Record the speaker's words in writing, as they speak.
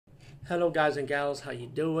Hello guys and gals, how you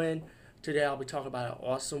doing? Today I'll be talking about an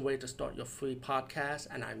awesome way to start your free podcast,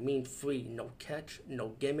 and I mean free, no catch, no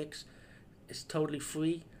gimmicks. It's totally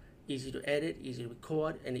free, easy to edit, easy to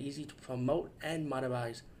record, and easy to promote and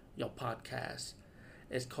monetize your podcast.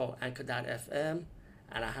 It's called Anchor.fm,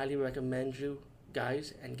 and I highly recommend you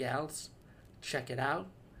guys and gals check it out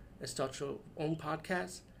and start your own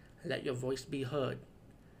podcast and let your voice be heard.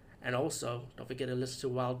 And also, don't forget to listen to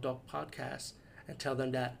Wild Dog Podcast and tell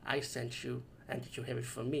them that I sent you and that you hear it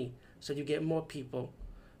from me. So you get more people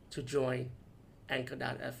to join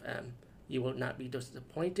Anchor.fm. You will not be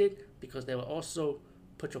disappointed because they will also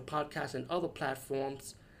put your podcast in other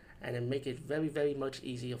platforms and then make it very, very much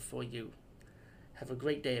easier for you. Have a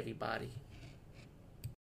great day, everybody.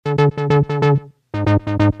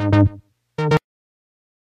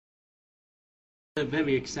 I'm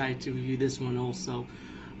very excited to review this one also.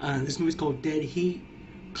 This movie is called Dead Heat.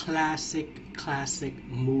 Classic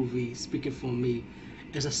movie. Speaking for me,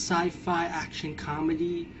 it's a sci-fi action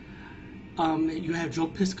comedy. You have Joe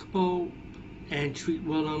Piscopo and Treat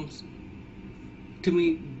Williams. To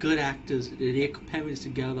me, good actors. They're comparing this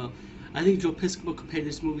together. I think Joe Piscopo compared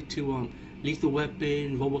this movie to Lethal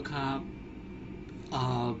Weapon, RoboCop,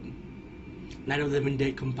 Night of the Living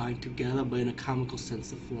Dead combined together, but in a comical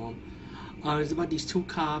sense of form. It's about these two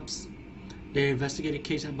cops. They investigate a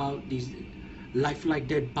case about these lifelike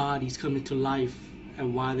dead bodies coming to life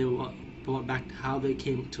and why they were brought back, how they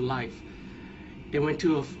came to life. They went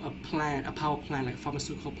to a power plant, like a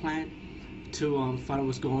pharmaceutical plant, to find out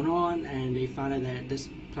what's going on, and they found out that this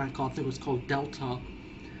plant called, I think it was called Delta,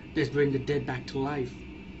 that's bringing the dead back to life.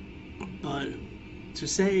 But to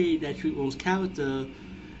say that Treat Williams' character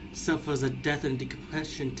suffers a death in a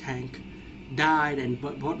decompression tank, died and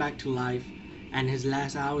brought back to life, and his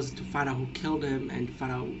last hours to find out who killed him and to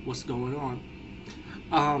find out what's going on.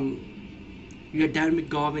 You have Darren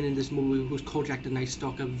McGavin in this movie, who's Kojak the Night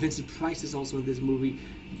Stalker. Vincent Price is also in this movie.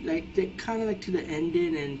 Like, they're kind of like to the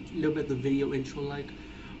ending and a little bit of the video intro, like,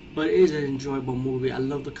 but it is an enjoyable movie. I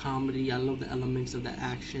love the comedy. I love the elements of the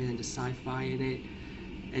action and the sci-fi in it,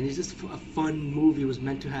 and it's just a fun movie. It was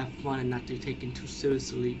meant to have fun and not to be taken too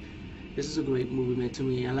seriously. This is a great movie, man. To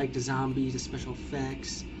me, I like the zombies, the special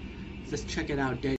effects. Let's check it out.